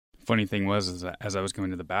Funny thing was, is that as I was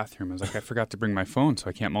going to the bathroom, I was like, I forgot to bring my phone, so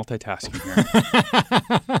I can't multitask in here.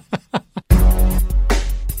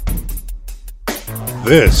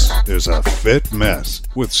 This is A Fit Mess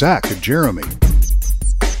with Zach and Jeremy.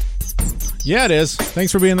 Yeah, it is.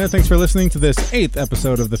 Thanks for being there. Thanks for listening to this 8th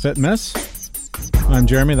episode of The Fit Mess. I'm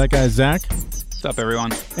Jeremy. That guy's Zach. What's up,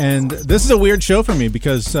 everyone? And this is a weird show for me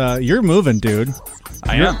because you're moving, dude.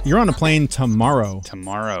 I am. You're on a plane tomorrow.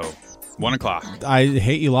 1 o'clock. I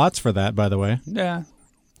hate you lots for that, by the way. Yeah,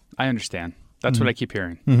 I understand. That's what I keep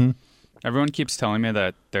hearing. Mm-hmm. Everyone keeps telling me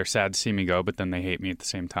that they're sad to see me go, but then they hate me at the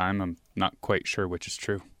same time. I'm not quite sure which is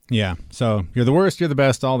true. Yeah, so you're the worst, you're the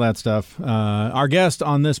best, all that stuff. Our guest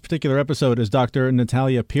on this particular episode is Dr.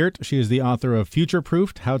 Natalia Peart. She is the author of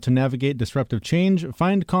Futureproofed, How to Navigate Disruptive Change,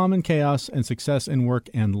 Find Calm in Chaos, and Success in Work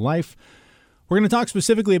and Life. We're going to talk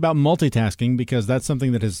specifically about multitasking because that's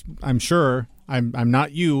something that is, I'm sure, I'm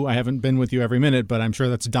not you, I haven't been with you every minute, but I'm sure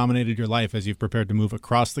that's dominated your life as you've prepared to move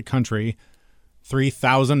across the country,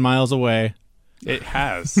 3,000 miles away. It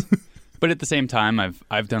has. But at the same time,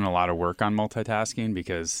 I've done a lot of work on multitasking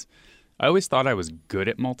because I always thought I was good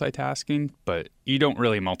at multitasking, but you don't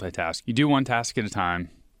really multitask. You do one task at a time,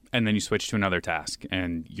 and then you switch to another task,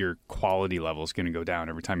 and your quality level is going to go down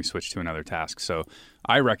every time you switch to another task. So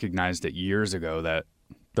I recognized it years ago that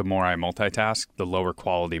the more I multitask, the lower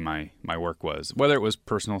quality my work was. Whether it was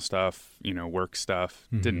personal stuff, work stuff,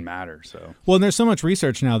 didn't matter. So well, and there's so much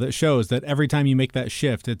research now that shows that every time you make that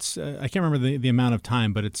shift, it's I can't remember the amount of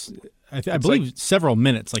time, but it's I believe like, several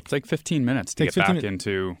minutes. It's like 15 minutes to get back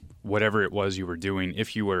into whatever it was you were doing.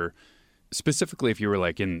 If you were specifically, if you were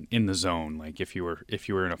like in the zone, like if you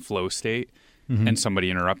were in a flow state and somebody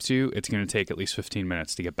interrupts you, it's going to take at least 15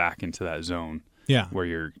 minutes to get back into that zone. Yeah, where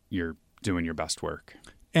you're doing your best work.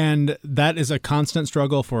 And that is a constant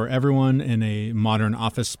struggle for everyone in a modern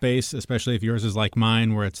office space, especially if yours is like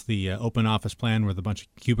mine, where it's the open office plan with a bunch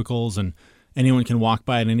of cubicles and anyone can walk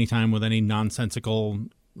by at any time with any nonsensical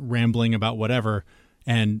rambling about whatever.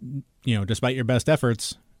 And, despite your best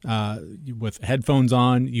efforts, with headphones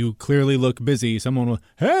on, you clearly look busy. Someone will,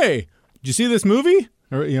 hey, did you see this movie?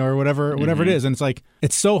 Or whatever it is. And it's like,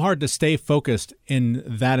 it's so hard to stay focused in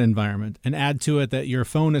that environment and add to it that your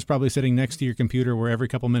phone is probably sitting next to your computer where every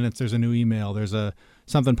couple minutes there's a new email,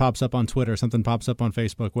 something pops up on Twitter, something pops up on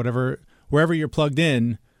Facebook, wherever you're plugged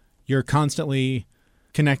in, you're constantly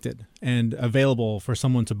connected and available for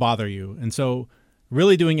someone to bother you. And so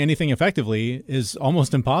really doing anything effectively is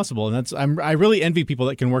almost impossible. And I really envy people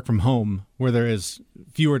that can work from home where there is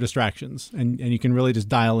fewer distractions and you can really just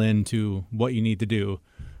dial into what you need to do.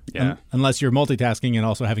 Yeah. Unless you're multitasking and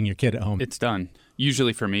also having your kid at home. It's done.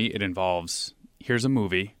 Usually for me, it involves, here's a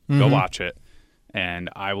movie, go watch it, and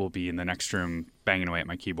I will be in the next room banging away at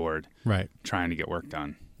my keyboard, right, trying to get work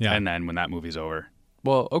done. Yeah. And then when that movie's over,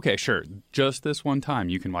 well, okay, sure, just this one time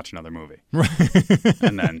you can watch another movie. Right.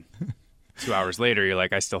 And then 2 hours later, you're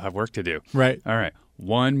like, I still have work to do. Right. All right.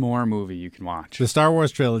 One more movie you can watch. The Star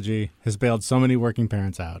Wars trilogy has bailed so many working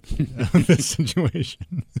parents out of this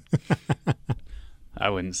situation. I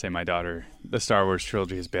wouldn't say the Star Wars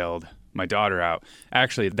trilogy has bailed my daughter out.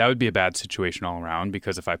 Actually, that would be a bad situation all around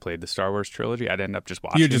because if I played the Star Wars trilogy, I'd end up just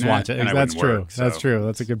watching it. You just watch it. That's true. That's true.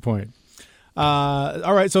 That's a good point.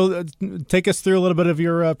 All right. So take us through a little bit of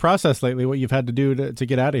your process lately, what you've had to do to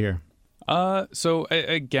get out of here. So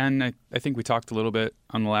again, I think we talked a little bit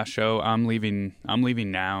on the last show. I'm leaving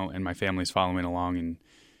now, and my family's following along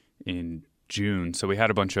in June. So we had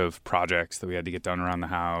a bunch of projects that we had to get done around the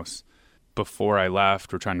house. Before I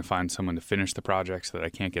left, we're trying to find someone to finish the projects that I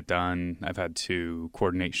can't get done. I've had to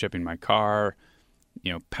coordinate shipping my car,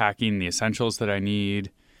 packing the essentials that I need,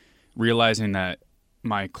 realizing that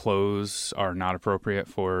my clothes are not appropriate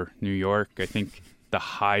for New York. I think the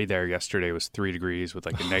high there yesterday was 3 degrees with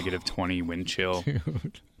like a negative 20 wind chill.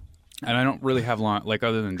 Dude. And I don't really have long, like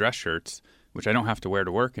other than dress shirts, which I don't have to wear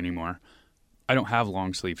to work anymore, I don't have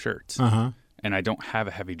long sleeve shirts. Uh-huh. And I don't have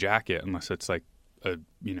a heavy jacket unless it's like a,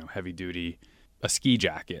 heavy duty, a ski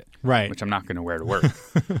jacket. Right. Which I'm not going to wear to work.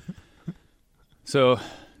 So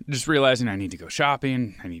just realizing I need to go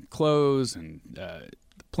shopping, I need clothes and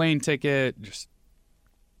plane ticket,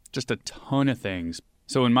 just a ton of things.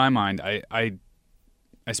 So in my mind, I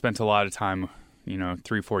spent a lot of time,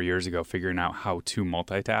 3-4 years ago figuring out how to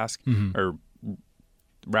multitask, or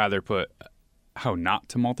rather put how not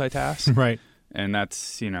to multitask. Right. And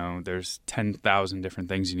that's, there's 10,000 different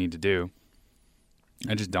things you need to do.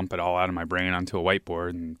 I just dump it all out of my brain onto a whiteboard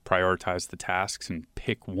and prioritize the tasks and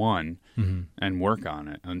pick one and work on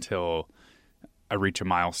it until I reach a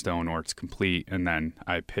milestone or it's complete, and then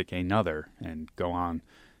I pick another and go on.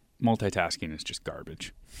 Multitasking is just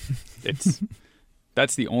garbage.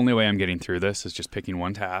 that's the only way I'm getting through this is just picking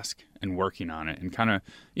one task and working on it and kind of,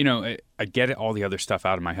 you know, I get all the other stuff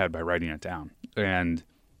out of my head by writing it down. And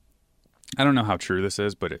I don't know how true this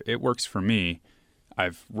is, but it works for me.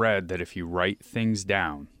 I've read that if you write things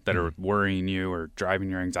down that are worrying you or driving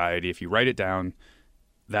your anxiety, if you write it down,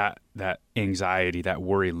 that anxiety, that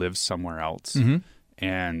worry lives somewhere else.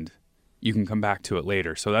 And you can come back to it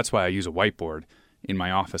later. So that's why I use a whiteboard in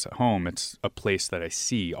my office at home. It's a place that I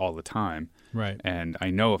see all the time. Right. And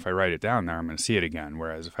I know if I write it down there, I'm going to see it again.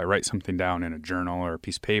 Whereas if I write something down in a journal or a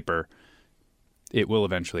piece of paper, it will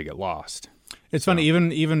eventually get lost. It's funny,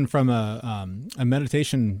 even from a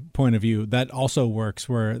meditation point of view, that also works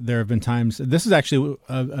where there have been times, this is actually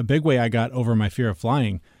a big way I got over my fear of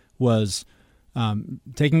flying, was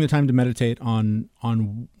taking the time to meditate on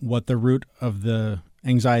what the root of the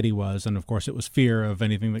anxiety was. And of course, it was fear of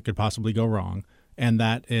anything that could possibly go wrong. And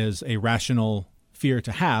that is a rational fear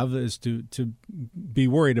to have, is to be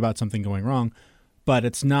worried about something going wrong. But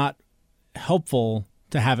it's not helpful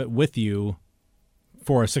to have it with you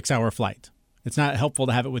for a 6-hour flight. It's not helpful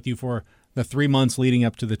to have it with you for the 3 months leading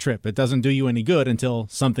up to the trip. It doesn't do you any good until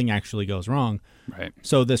something actually goes wrong. Right.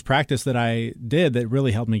 So this practice that I did that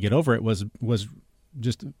really helped me get over it was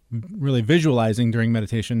just really visualizing during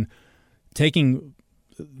meditation, taking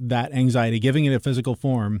that anxiety, giving it a physical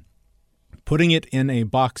form, putting it in a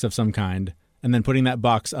box of some kind, and then putting that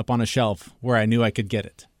box up on a shelf where I knew I could get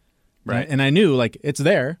it. Right. And I knew, like, it's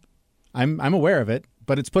there. I'm aware of it,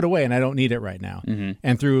 but it's put away and I don't need it right now.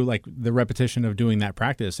 And through like the repetition of doing that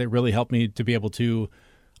practice, it really helped me to be able to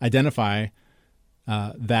identify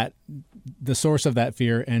that the source of that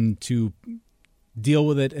fear and to deal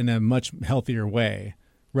with it in a much healthier way,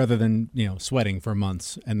 rather than, you know, sweating for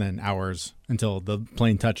months and then hours until the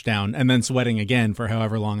plane touched down and then sweating again for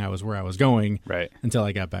however long I was where I was going, right, until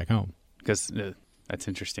I got back home. Because that's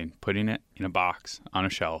interesting. Putting it in a box on a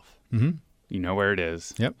shelf, you know where it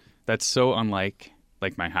is. Yep. That's so unlike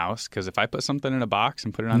my house, because if I put something in a box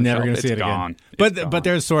and put it on the Never shelf, gonna it's see it gone. again. It's gone. But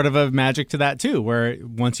there's sort of a magic to that too, where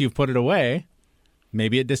once you've put it away,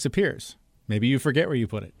 maybe it disappears. Maybe you forget where you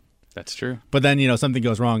put it. That's true. But then, you know, something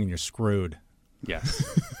goes wrong and you're screwed. Yes.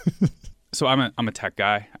 So I'm a tech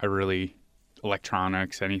guy. I really,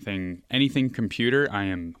 electronics, anything computer,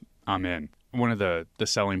 I'm in. One of the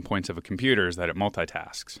selling points of a computer is that it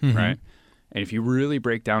multitasks, right? And if you really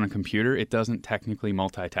break down a computer, it doesn't technically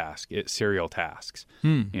multitask. It serial tasks.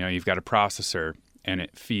 You know, you've got a processor and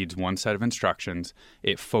it feeds one set of instructions.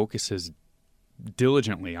 It focuses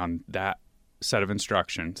diligently on that set of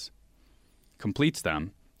instructions, completes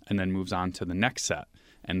them, and then moves on to the next set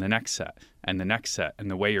and the next set and the next set.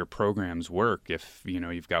 And the way your programs work, if, you know,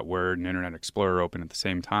 you've got Word and Internet Explorer open at the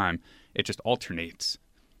same time, it just alternates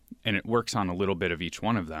and it works on a little bit of each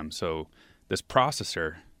one of them. So this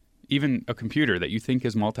processor, even a computer that you think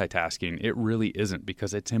is multitasking, it really isn't,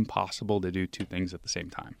 because it's impossible to do two things at the same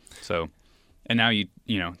time. So, and now you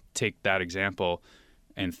know, take that example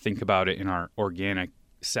and think about it in our organic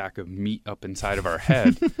sack of meat up inside of our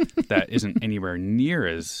head that isn't anywhere near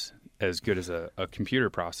as good as a computer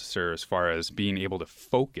processor as far as being able to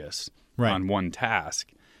focus on one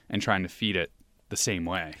task and trying to feed it the same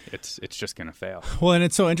way. It's just going to fail. Well, and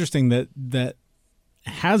it's so interesting that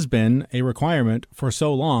has been a requirement for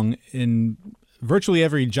so long in virtually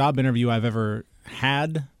every job interview I've ever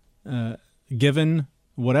had, given,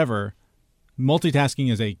 whatever.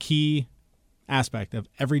 Multitasking is a key aspect of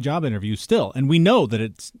every job interview still. And we know that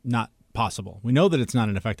it's not possible. We know that it's not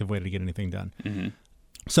an effective way to get anything done.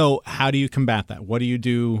 So how do you combat that? What do you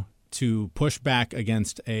do to push back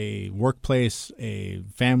against a workplace, a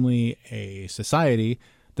family, a society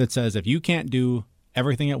that says if you can't do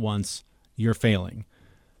everything at once, you're failing?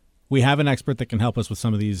 We have an expert that can help us with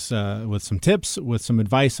some of these, with some tips, with some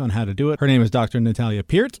advice on how to do it. Her name is Dr. Natalia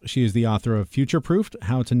Peart. She is the author of Futureproofed,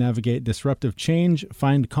 How to Navigate Disruptive Change,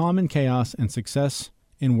 Find Calm in Chaos, and Success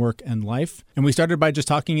in Work and Life. And we started by just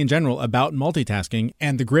talking in general about multitasking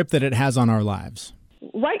and the grip that it has on our lives.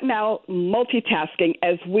 Right now, multitasking,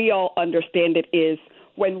 as we all understand it, is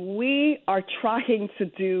when we are trying to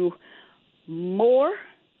do more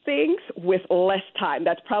things with less time.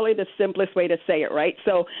 That's probably the simplest way to say it, right?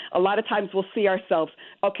 So a lot of times we'll see ourselves,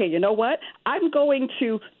 okay, you know what? I'm going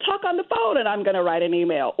to talk on the phone and I'm going to write an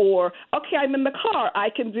email. Or, okay, I'm in the car. I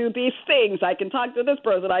can do these things. I can talk to this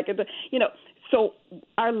person. I can do, you know. So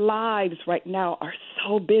our lives right now are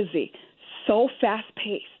so busy, so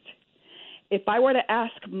fast-paced. If I were to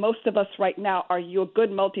ask most of us right now, are you a good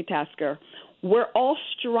multitasker? We're all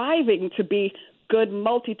striving to be good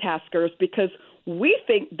multitaskers because we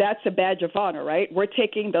think that's a badge of honor, right? We're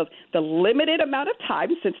taking the limited amount of time,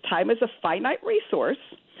 since time is a finite resource,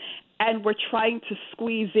 and we're trying to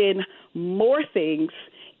squeeze in more things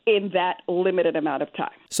in that limited amount of time.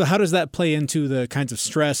 So how does that play into the kinds of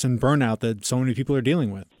stress and burnout that so many people are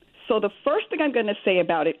dealing with? So the first thing I'm going to say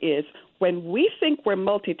about it is when we think we're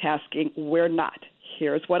multitasking, we're not.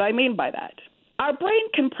 Here's what I mean by that. Our brain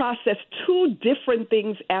can process two different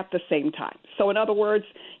things at the same time. So in other words,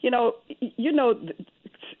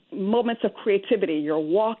 moments of creativity. You're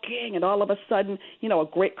walking and all of a sudden, a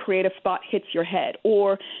great creative thought hits your head.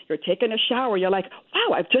 Or you're taking a shower. You're like,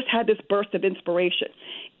 wow, I've just had this burst of inspiration.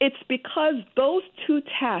 It's because those two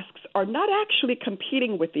tasks are not actually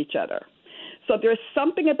competing with each other. So there's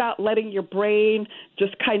something about letting your brain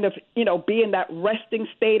just kind of, be in that resting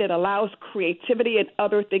state. It allows creativity and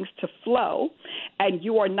other things to flow. And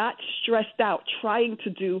you are not stressed out trying to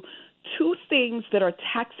do two things that are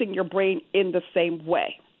taxing your brain in the same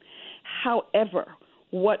way. However,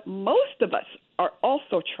 what most of us are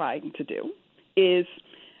also trying to do is,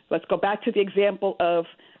 let's go back to the example of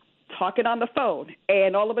talking on the phone,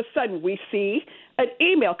 and all of a sudden we see an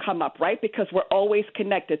email come up, right? Because we're always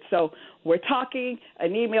connected. So we're talking,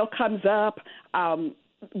 an email comes up,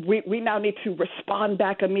 we now need to respond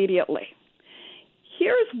back immediately.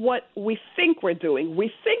 Here's what we think we're doing.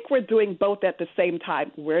 We think we're doing both at the same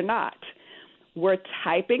time. We're not. We're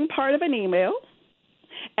typing part of an email,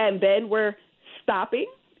 and then we're stopping,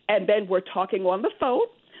 and then we're talking on the phone.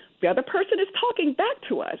 The other person is talking back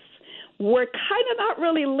to us. We're kind of not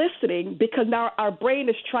really listening because now our brain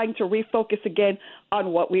is trying to refocus again on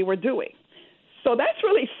what we were doing. So that's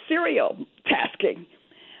really serial tasking.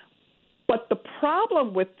 But the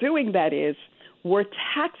problem with doing that is we're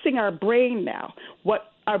taxing our brain now.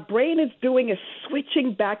 What our brain is doing is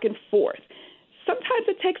switching back and forth. Sometimes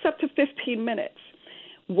it takes up to 15 minutes.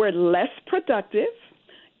 We're less productive.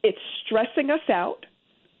 It's stressing us out.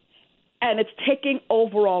 And it's taking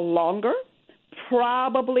overall longer,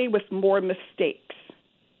 probably with more mistakes.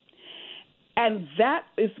 And that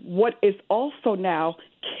is what is also now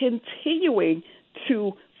continuing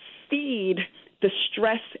to feed the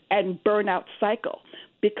stress and burnout cycle,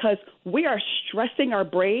 because we are stressing our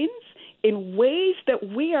brains in ways that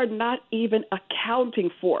we are not even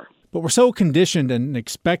accounting for. But we're so conditioned and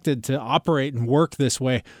expected to operate and work this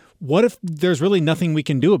way. What if there's really nothing we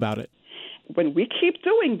can do about it? When we keep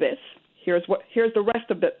doing this, here's the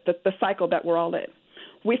rest of the cycle that we're all in.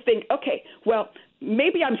 We think, okay, well,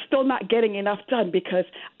 maybe I'm still not getting enough done because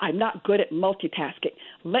I'm not good at multitasking.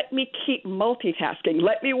 Let me keep multitasking.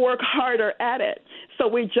 Let me work harder at it. So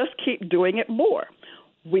we just keep doing it more.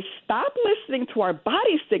 We stop listening to our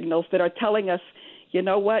body signals that are telling us, you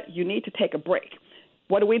know what, you need to take a break.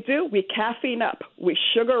 What do? We caffeine up, we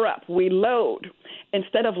sugar up, we load.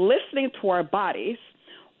 Instead of listening to our bodies,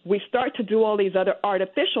 we start to do all these other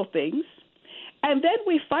artificial things, and then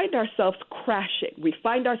we find ourselves crashing. We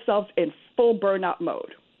find ourselves in full burnout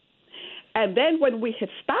mode. And then when we had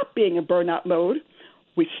stopped being in burnout mode,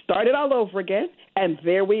 we start it all over again, and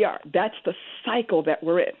there we are. That's the cycle that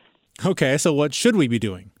we're in. Okay, so what should we be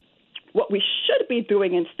doing? What we should be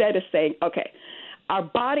doing instead is saying, okay, our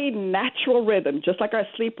body natural rhythm, just like our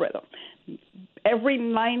sleep rhythm, every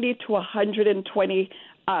 90 to 120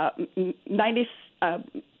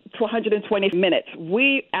 minutes,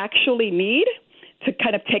 we actually need to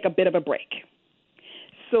kind of take a bit of a break.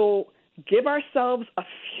 So give ourselves a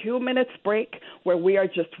few minutes break where we are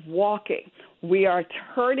just walking. We are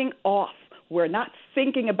turning off. We're not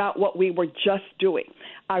thinking about what we were just doing.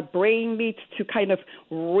 Our brain needs to kind of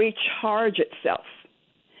recharge itself.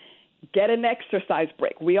 Get an exercise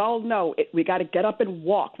break. We all know it. We got to get up and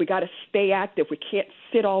walk. We got to stay active. We can't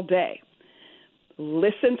sit all day.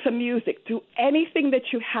 Listen to music. Do anything that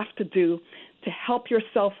you have to do to help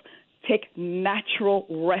yourself take natural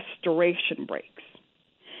restoration breaks.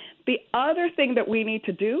 The other thing that we need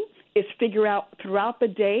to do is figure out throughout the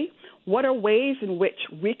day what are ways in which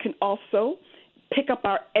we can also pick up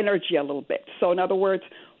our energy a little bit. So in other words,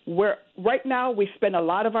 right now we spend a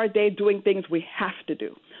lot of our day doing things we have to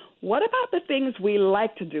do. What about the things we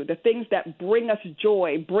like to do, the things that bring us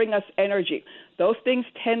joy, bring us energy? Those things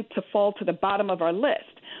tend to fall to the bottom of our list.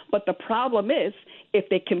 But the problem is, if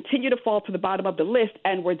they continue to fall to the bottom of the list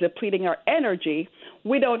and we're depleting our energy,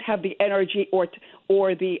 we don't have the energy or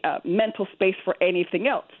the mental space for anything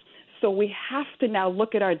else. So we have to now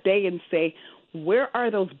look at our day and say, where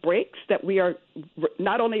are those breaks that we are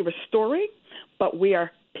not only restoring, but we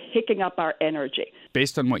are picking up our energy?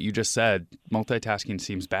 Based on what you just said, multitasking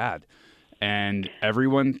seems bad. And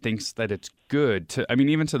everyone thinks that it's good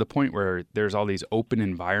even to the point where there's all these open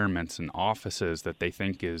environments and offices that they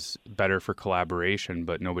think is better for collaboration,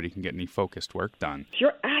 but nobody can get any focused work done.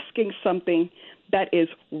 You're asking something that is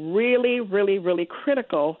really, really, really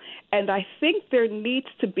critical. And I think there needs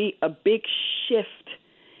to be a big shift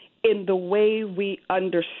in the way we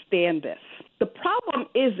understand this. The problem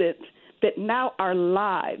isn't that now our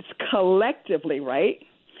lives collectively, right,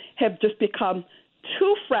 have just become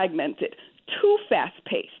too fragmented, too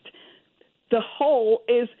fast-paced. The whole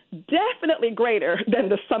is definitely greater than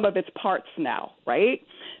the sum of its parts now, right?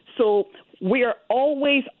 So we are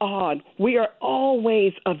always on. We are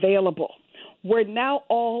always available. We're now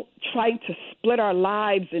all trying to split our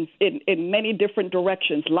lives in many different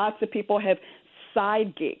directions. Lots of people have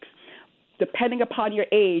side gigs. Depending upon your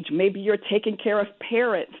age, maybe you're taking care of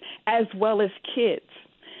parents as well as kids.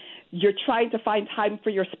 You're trying to find time for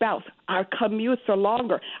your spouse. Our commutes are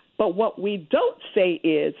longer. But what we don't say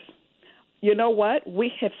is, you know what?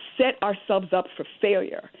 We have set ourselves up for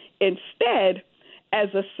failure. Instead, as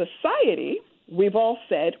a society, we've all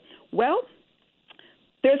said, well,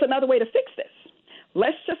 there's another way to fix this.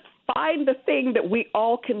 Let's just find the thing that we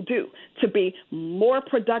all can do to be more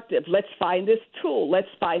productive. Let's find this tool. Let's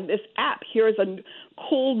find this app. Here's a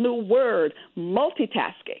cool new word,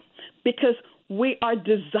 multitasking, because we are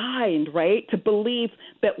designed, right, to believe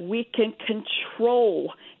that we can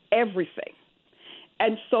control everything.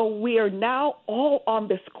 And so we are now all on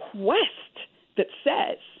this quest that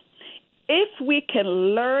says, if we can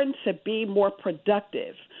learn to be more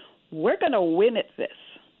productive, we're going to win at this.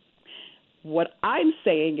 What I'm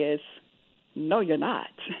saying is, no, you're not.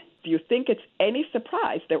 Do you think it's any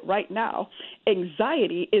surprise that right now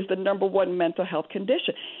anxiety is the number one mental health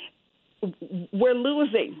condition? We're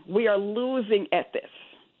losing. We are losing at this.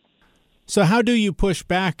 So how do you push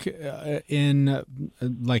back in,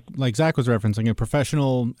 like Zach was referencing, a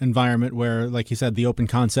professional environment where, like he said, the open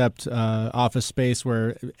concept office space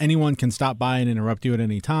where anyone can stop by and interrupt you at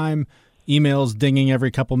any time, emails dinging every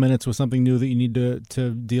couple minutes with something new that you need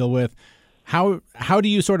to deal with. How do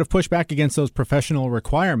you sort of push back against those professional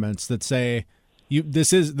requirements that say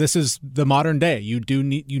this is the modern day? You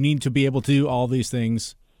need to be able to do all these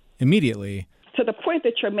things immediately. To the point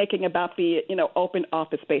that you're making about the open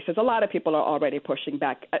office spaces, a lot of people are already pushing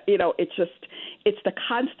back. It's the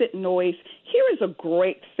constant noise. Here is a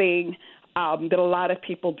great thing that a lot of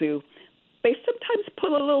people do. They sometimes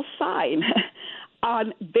put a little sign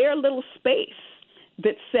on their little space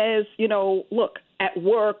that says, look, at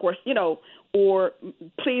work, or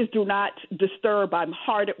please do not disturb. I'm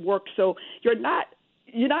hard at work. So you're not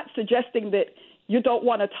suggesting that you don't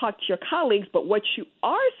want to talk to your colleagues, but what you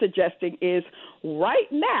are suggesting is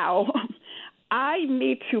right now I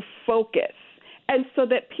need to focus. And so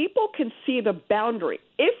that people can see the boundary.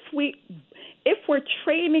 If we're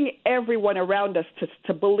training everyone around us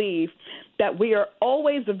to believe that we are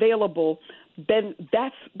always available, then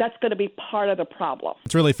that's going to be part of the problem.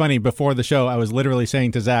 It's really funny. Before the show, I was literally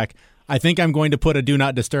saying to Zach, I think I'm going to put a do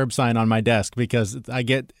not disturb sign on my desk because I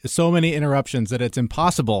get so many interruptions that it's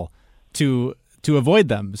impossible to avoid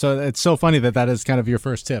them. So it's so funny that is kind of your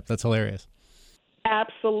first tip. That's hilarious.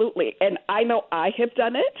 Absolutely. And I know I have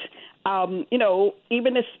done it.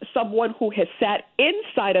 Even as someone who has sat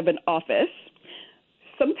inside of an office,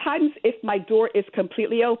 sometimes if my door is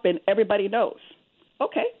completely open, everybody knows,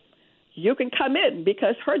 okay, you can come in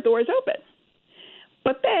because her door is open.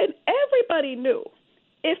 But then everybody knew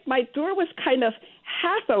if my door was kind of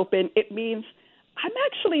half open, it means I'm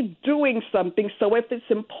actually doing something. So if it's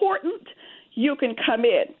important, you can come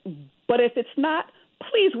in. But if it's not,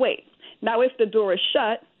 please wait. Now, if the door is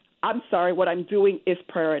shut, I'm sorry, what I'm doing is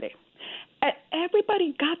priority. And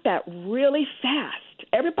everybody got that really fast.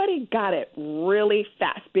 Everybody got it really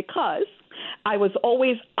fast because I was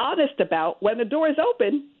always honest about when the door is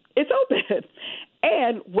open, it's open.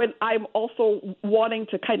 And when I'm also wanting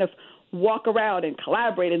to kind of walk around and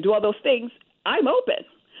collaborate and do all those things, I'm open.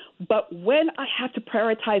 But when I have to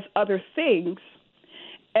prioritize other things,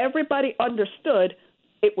 everybody understood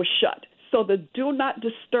it was shut. So the do not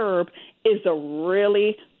disturb is a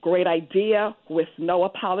really great idea with no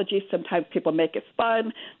apologies. Sometimes people make it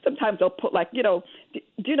fun. Sometimes they'll put do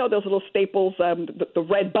you know those little staples, the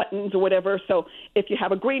red buttons or whatever? So if you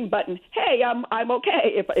have a green button, hey, I'm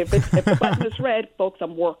okay. If the button is red, folks,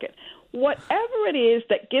 I'm working. Whatever it is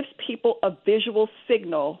that gives people a visual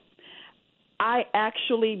signal, I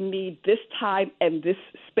actually need this time and this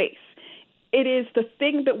space. It is the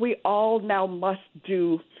thing that we all now must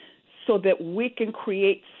do so that we can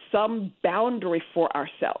create some boundary for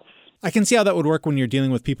ourselves. I can see how that would work when you're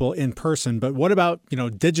dealing with people in person, but what about,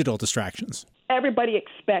 digital distractions? Everybody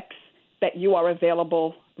expects that you are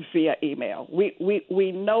available via email.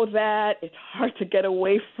 We know that. It's hard to get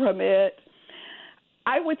away from it.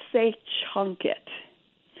 I would say chunk it.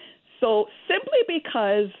 So simply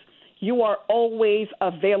because you are always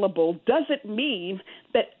available doesn't mean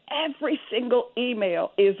that every single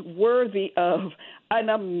email is worthy of an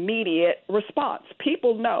immediate response.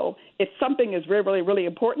 People know if something is really, really, really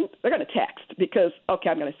important, they're going to text because, okay,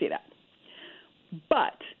 I'm going to see that.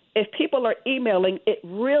 But if people are emailing, it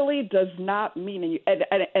really does not mean,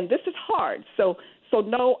 and this is hard. So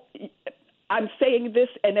no, I'm saying this,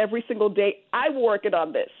 and every single day I'm working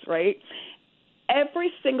on this, right?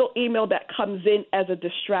 Every single email that comes in as a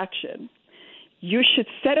distraction, you should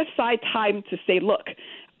set aside time to say, look,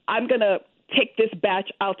 I'm going to take this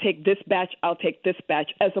batch, I'll take this batch, I'll take this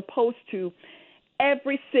batch, as opposed to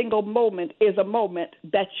every single moment is a moment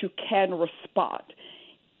that you can respond.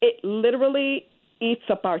 It literally eats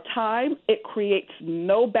up our time. It creates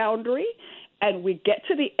no boundary. And we get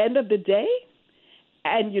to the end of the day,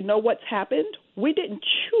 and you know what's happened? We didn't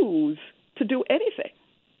choose to do anything.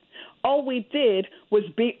 All we did was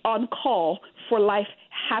be on call for life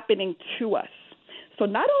happening to us. So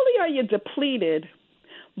not only are you depleted,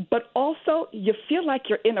 but also you feel like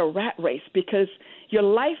you're in a rat race because your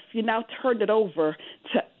life, you now turned it over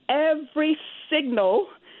to every signal,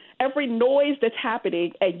 every noise that's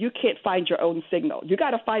happening, and you can't find your own signal. You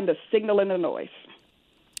got to find the signal in the noise.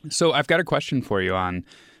 So I've got a question for you on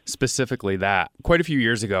specifically that. Quite a few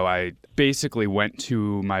years ago, I basically went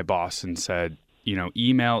to my boss and said, you know,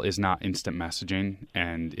 email is not instant messaging,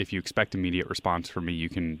 and if you expect immediate response from me, you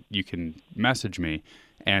can message me.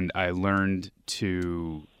 And I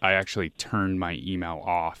actually turned my email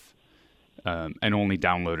off and only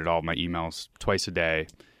downloaded all of my emails twice a day,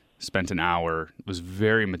 spent an hour, was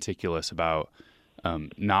very meticulous about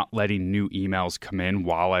not letting new emails come in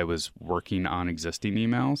while I was working on existing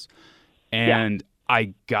emails. And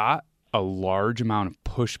I got a large amount of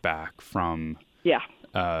pushback from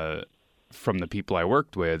the people I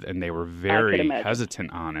worked with, and they were very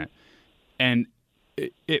hesitant on it. And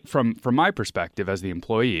it from my perspective as the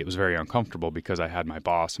employee, it was very uncomfortable because I had my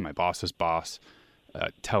boss and my boss's boss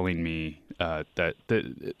telling me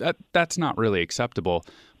that's not really acceptable.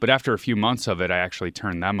 But after a few months of it, I actually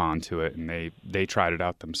turned them onto it, and they tried it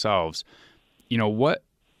out themselves. You know, what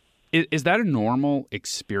is that a normal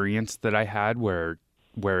experience that I had where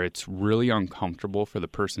it's really uncomfortable for the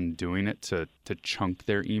person doing it to chunk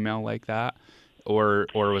their email like that, or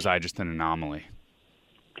was I just an anomaly?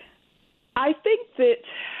 I think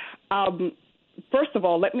that, first of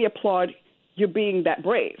all, let me applaud you being that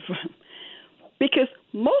brave. Because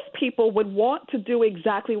most people would want to do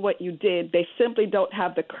exactly what you did. They simply don't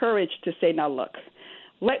have the courage to say, now look,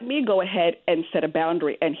 let me go ahead and set a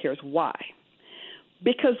boundary, and here's why.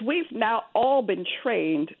 Because we've now all been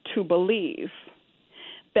trained to believe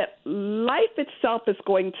that life itself is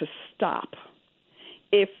going to stop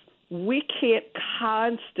if we can't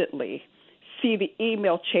constantly see the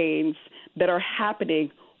email chains that are happening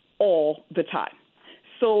all the time.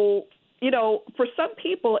 So, you know, for some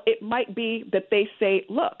people, it might be that they say,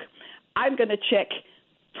 look, I'm going to check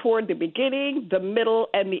toward the beginning, the middle,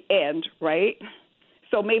 and the end, right?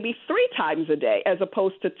 So maybe 3 times a day as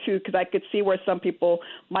opposed to 2, because I could see where some people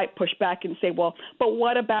might push back and say, well, but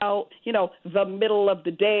what about, you know, the middle of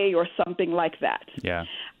the day or something like that? Yeah.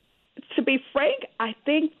 To be frank, I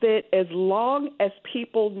think that as long as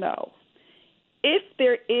people know, if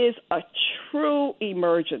there is a true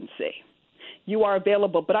emergency, you are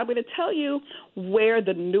available. But I'm going to tell you where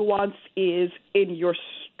the nuance is in your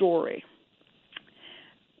story.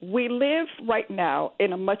 We live right now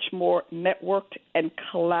in a much more networked and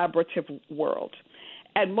collaborative world.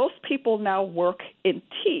 And most people now work in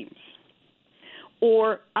teams,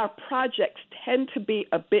 or our projects tend to be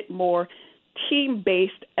a bit more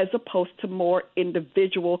team-based as opposed to more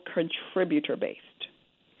individual contributor-based.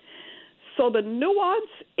 So the nuance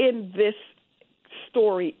in this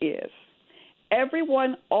story is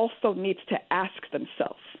everyone also needs to ask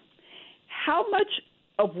themselves, how much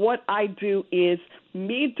of what I do is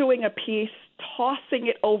me doing a piece, tossing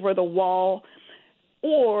it over the wall,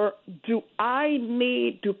 or do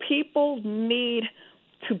people need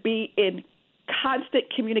to be in constant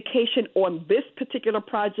communication on this particular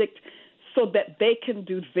project so that they can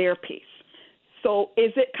do their piece? So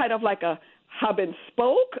is it kind of like a hub and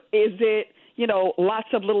spoke? Is it, you know, lots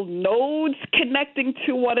of little nodes connecting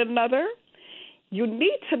to one another? You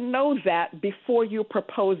need to know that before you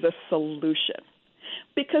propose a solution.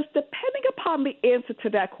 Because depending upon the answer to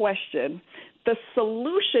that question, the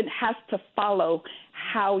solution has to follow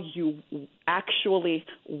how you actually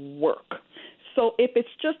work. So if it's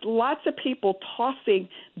just lots of people tossing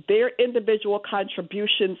their individual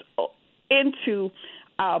contributions into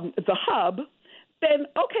the hub, then,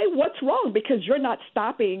 okay, what's wrong? Because you're not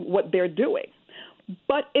stopping what they're doing.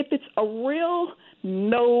 But if it's a real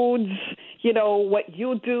nodes, what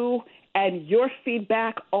you do and your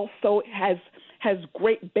feedback also has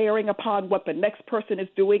great bearing upon what the next person is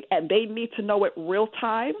doing, and they need to know it real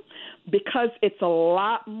time because it's a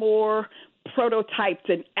lot more prototyped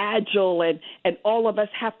and agile and all of us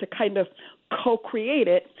have to kind of co-create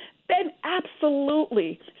it, then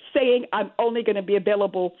absolutely saying I'm only going to be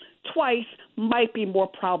available twice might be more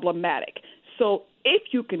problematic. So if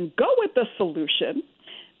you can go with a solution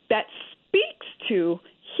that speaks to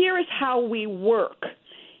here is how we work,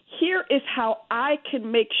 here is how I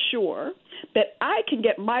can make sure that I can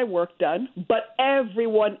get my work done, but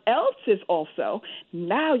everyone else is also,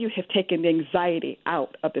 now you have taken the anxiety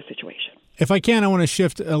out of the situation. If I can, I want to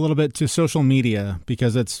shift a little bit to social media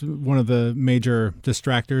because it's one of the major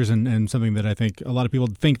distractors and something that I think a lot of people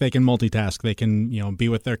think they can multitask. They can, be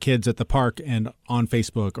with their kids at the park and on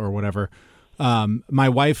Facebook or whatever. My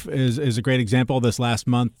wife is a great example. This last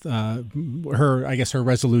month, her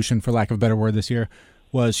resolution, for lack of a better word, this year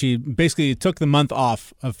was she basically took the month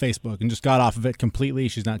off of Facebook and just got off of it completely.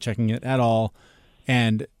 She's not checking it at all,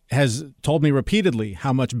 and has told me repeatedly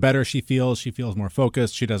how much better she feels. She feels more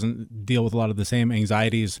focused. She doesn't deal with a lot of the same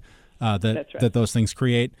anxieties that those things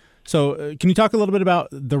create. So can you talk a little bit about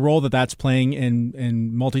the role that's playing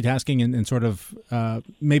in multitasking and sort of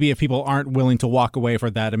maybe if people aren't willing to walk away for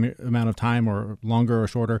that amount of time or longer or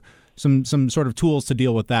shorter, some sort of tools to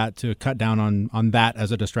deal with that to cut down on that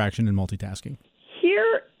as a distraction in multitasking?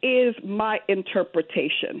 Here is my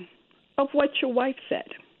interpretation of what your wife said.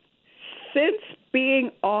 Since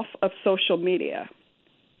being off of social media,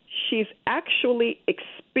 she's actually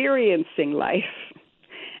experiencing life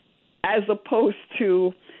as opposed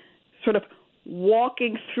to sort of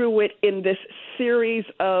walking through it in this series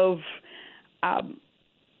of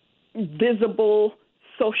visible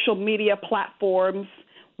social media platforms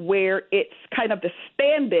where it's kind of the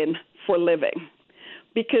stand-in for living.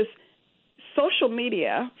 Because social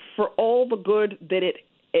media, for all the good that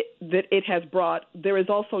it has brought, there is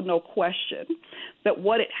also no question that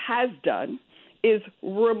what it has done is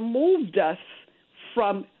removed us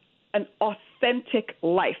from an authentic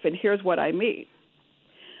life. And here's what I mean.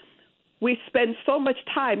 We spend so much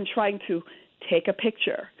time trying to take a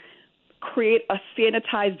picture, create a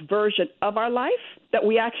sanitized version of our life that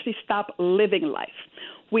we actually stop living life.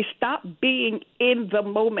 We stop being in the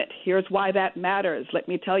moment. Here's why that matters. Let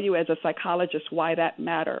me tell you as a psychologist why that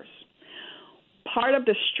matters. Part of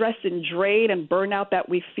the stress and drain and burnout that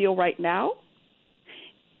we feel right now,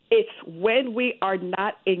 it's when we are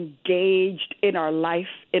not engaged in our life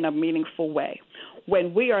in a meaningful way.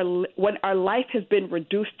 When our life has been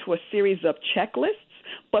reduced to a series of checklists,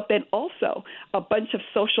 but then also a bunch of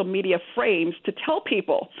social media frames to tell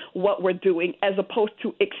people what we're doing as opposed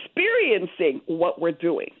to experiencing what we're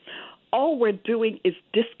doing. All we're doing is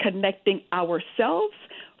disconnecting ourselves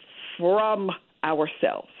from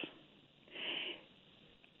ourselves.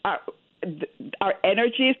 Our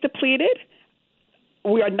energy is depleted.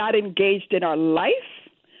 We are not engaged in our life.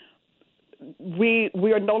 We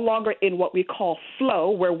are no longer in what we call flow,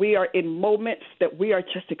 where we are in moments that we are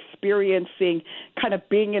just experiencing, kind of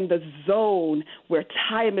being in the zone where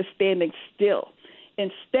time is standing still.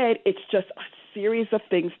 Instead, it's just a series of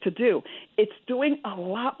things to do. It's doing a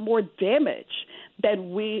lot more damage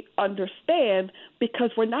than we understand because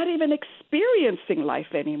we're not even experiencing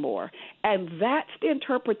life anymore. And that's the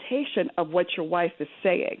interpretation of what your wife is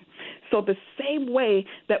saying. So the same way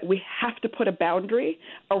that we have to put a boundary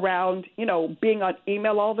around, being on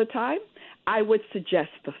email all the time, I would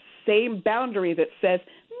suggest the same boundary that says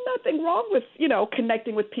nothing wrong with,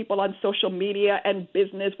 connecting with people on social media and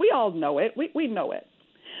business. We all know it. We know it.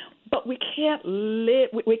 But we can't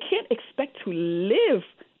expect to live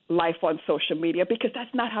life on social media because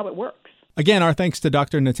that's not how it works. Again, our thanks to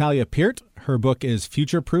Dr. Natalia Peart. Her book is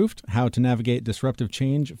Futureproofed, How to Navigate Disruptive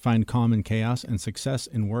Change, Find Calm in Chaos, and Success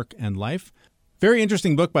in Work and Life. Very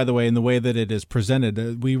interesting book, by the way, in the way that it is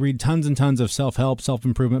presented. We read tons and tons of self-help,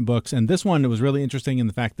 self-improvement books, and this one was really interesting in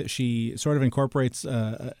the fact that she sort of incorporates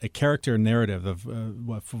a character narrative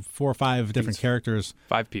of 4 or 5 different characters.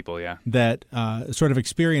 5 people, yeah. That sort of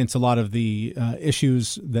experience a lot of the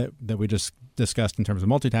issues that we just discussed in terms of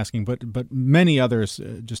multitasking, but many others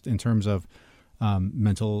just in terms of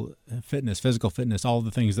mental fitness, physical fitness, all the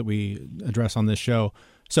things that we address on this show.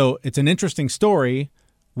 So it's an interesting story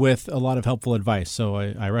with a lot of helpful advice. So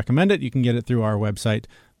I recommend it. You can get it through our website,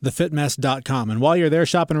 thefitmess.com. And while you're there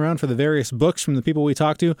shopping around for the various books from the people we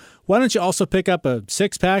talk to, why don't you also pick up a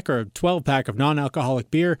 6-pack or a 12-pack of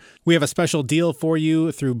non-alcoholic beer? We have a special deal for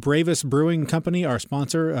you through Bravest Brewing Company, our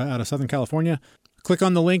sponsor out of Southern California. Click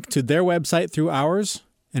on the link to their website through ours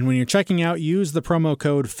And when you're checking out, use the promo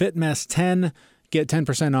code FITMESS10. Get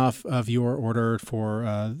 10% off of your order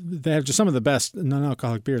for, they have just some of the best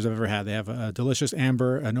non-alcoholic beers I've ever had. They have a delicious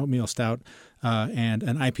amber, an oatmeal stout, and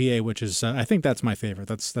an IPA, which is, I think that's my favorite.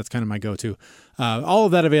 That's kind of my go-to. All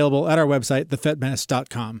of that available at our website,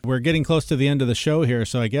 thefitmess.com. We're getting close to the end of the show here,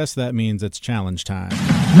 so I guess that means it's challenge time.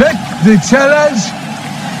 Let the challenge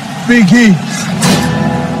begin.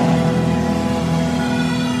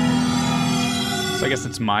 So I guess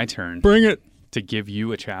it's my turn. Bring it. To give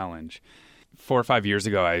you a challenge. 4 or 5 years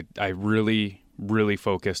ago, I really, really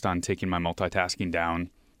focused on taking my multitasking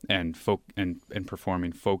down and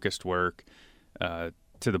performing focused work to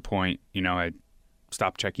the point, I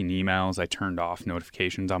stopped checking emails. I turned off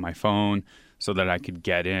notifications on my phone so that I could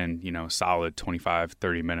get in, solid 25,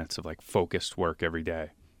 30 minutes of like focused work every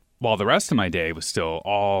day. While the rest of my day was still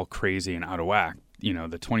all crazy and out of whack,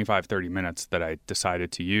 the 25, 30 minutes that I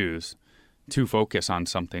decided to use to focus on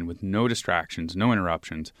something with no distractions, no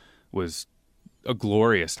interruptions was a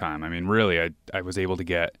glorious time. I mean, really, I was able to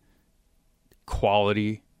get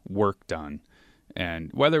quality work done. And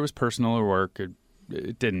whether it was personal or work,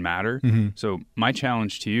 it didn't matter. Mm-hmm. So my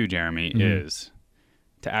challenge to you, Jeremy, is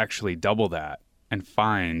to actually double that and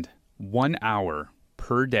find 1 hour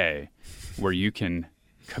per day where you can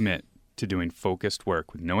commit to doing focused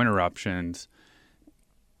work with no interruptions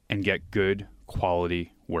and get good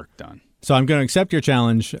quality work done. So I'm going to accept your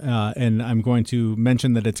challenge, and I'm going to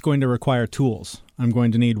mention that it's going to require tools. I'm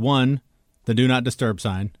going to need, one, the do not disturb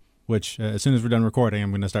sign, which as soon as we're done recording,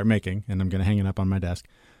 I'm going to start making, and I'm going to hang it up on my desk.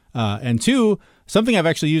 And two, something I've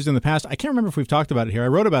actually used in the past. I can't remember if we've talked about it here. I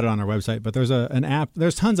wrote about it on our website, but there's an app.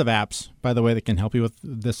 There's tons of apps, by the way, that can help you with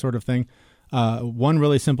this sort of thing. One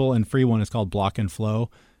really simple and free one is called Block and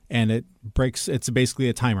Flow. And it's basically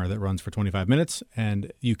a timer that runs for 25 minutes,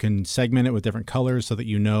 and you can segment it with different colors so that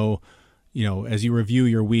as you review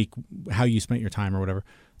your week, how you spent your time or whatever.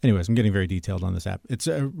 Anyways, I'm getting very detailed on this app. It's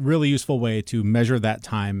a really useful way to measure that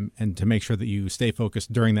time and to make sure that you stay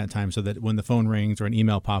focused during that time so that when the phone rings or an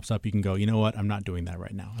email pops up, you can go, you know what, I'm not doing that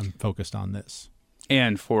right now. I'm focused on this.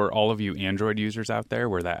 And for all of you Android users out there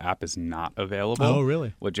where that app is not available, oh,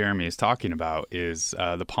 really? What Jeremy is talking about is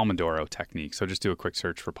the Pomodoro technique. So just do a quick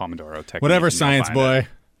search for Pomodoro technique. Whatever, science boy.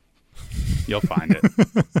 You'll find it.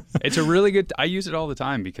 It's a really good, I use it all the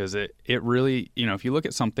time because it really, if you look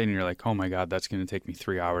at something and you're like, oh my God, that's going to take me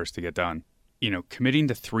 3 hours to get done. Committing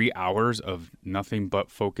to 3 hours of nothing but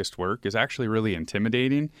focused work is actually really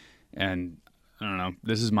intimidating. And I don't know,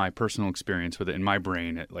 this is my personal experience with it. In my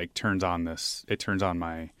brain, it like turns on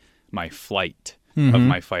my flight of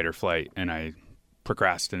my fight or flight, and I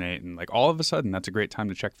procrastinate. And like all of a sudden, that's a great time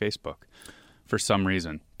to check Facebook for some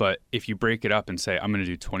reason. But if you break it up and say, I'm going to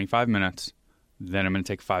do 25 minutes, then I'm going to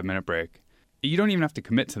take a 5-minute break. You don't even have to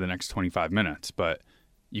commit to the next 25 minutes, but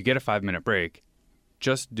you get a 5-minute break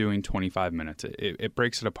just doing 25 minutes. It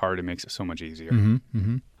breaks it apart. It makes it so much easier. Mm-hmm,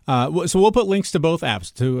 mm-hmm. So we'll put links to both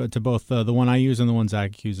apps, to both the one I use and the one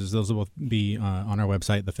Zach uses. Those will both be on our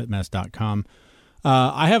website, thefitmess.com.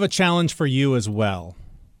 I have a challenge for you as well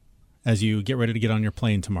as you get ready to get on your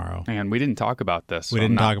plane tomorrow. And we didn't talk about this.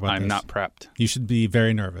 I'm not prepped. You should be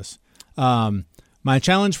very nervous. My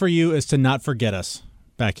challenge for you is to not forget us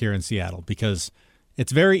back here in Seattle, because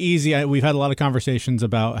it's very easy. We've had a lot of conversations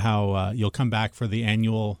about how you'll come back for the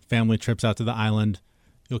annual family trips out to the island.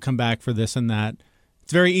 You'll come back for this and that.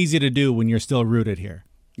 It's very easy to do when you're still rooted here.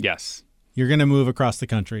 Yes. You're going to move across the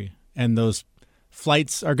country, and those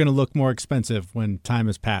flights are going to look more expensive when time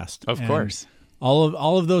has passed. Of course.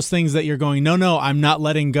 All of those things that you're going, no, I'm not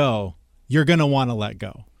letting go, you're going to want to let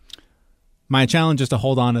go. My challenge is to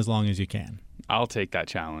hold on as long as you can. I'll take that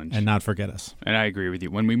challenge. And not forget us. And I agree with you.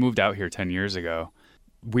 When we moved out here 10 years ago,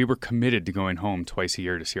 we were committed to going home twice a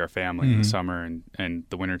year to see our family in the summer and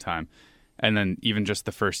the wintertime. And then even just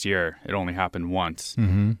the first year, it only happened once.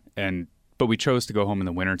 Mm-hmm. But we chose to go home in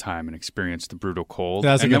the wintertime and experience the brutal cold.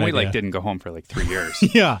 That's and then we didn't go home for 3 years.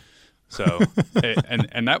 Yeah. So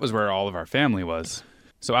and that was where all of our family was.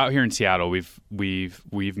 So out here in Seattle,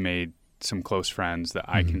 we've made some close friends that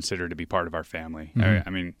I consider to be part of our family. I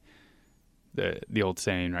mean, the old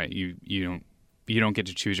saying, right? You don't get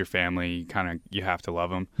to choose your family. You have to love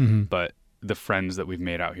them. But the friends that we've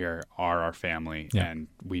made out here are our family, and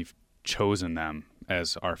we've chosen them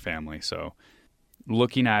as our family. So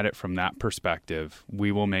looking at it from that perspective,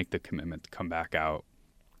 we will make the commitment to come back out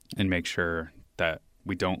and make sure that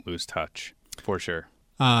we don't lose touch, for sure.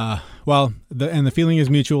 Well, the feeling is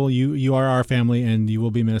mutual. You are our family, and you will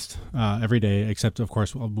be missed every day, except, of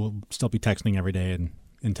course, we'll still be texting every day and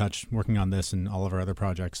in touch, working on this and all of our other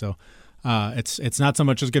projects. So it's not so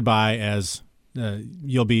much as goodbye as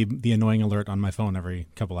you'll be the annoying alert on my phone every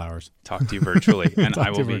couple hours. Talk to you virtually, and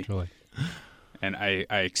I will be virtually. And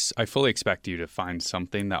I fully expect you to find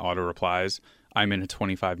something that auto replies. I'm in a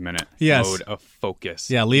 25-minute mode of focus.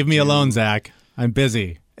 Yeah, leave me alone, Zach. I'm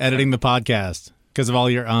busy editing the podcast because of all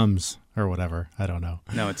your ums or whatever. I don't know.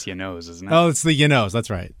 No, it's your nose, isn't it? Oh, it's the knows. That's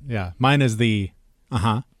right. Yeah, mine is the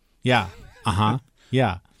yeah,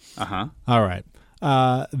 yeah. All right.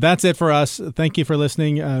 That's it for us. Thank you for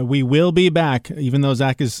listening. We will be back, even though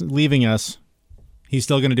Zach is leaving us. He's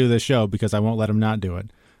still going to do this show because I won't let him not do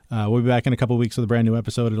it. We'll be back in a couple weeks with a brand new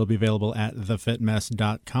episode. It'll be available at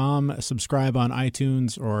thefitmess.com. Subscribe on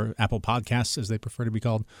iTunes or Apple Podcasts, as they prefer to be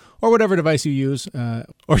called, or whatever device you use,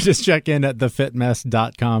 or just check in at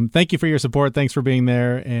thefitmess.com. Thank you for your support. Thanks for being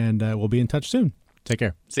there, and we'll be in touch soon. Take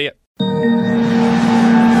care. See ya.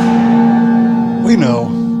 We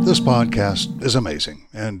know this podcast is amazing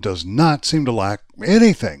and does not seem to lack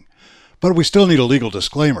anything, but we still need a legal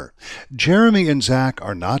disclaimer. Jeremy and Zach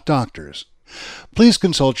are not doctors. Please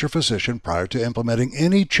consult your physician prior to implementing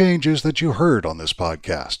any changes that you heard on this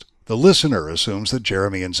podcast. The listener assumes that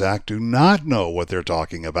Jeremy and Zach do not know what they're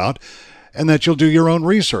talking about and that you'll do your own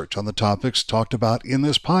research on the topics talked about in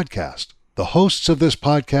this podcast. The hosts of this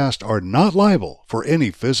podcast are not liable for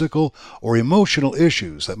any physical or emotional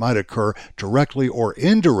issues that might occur directly or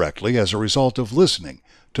indirectly as a result of listening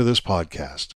to this podcast.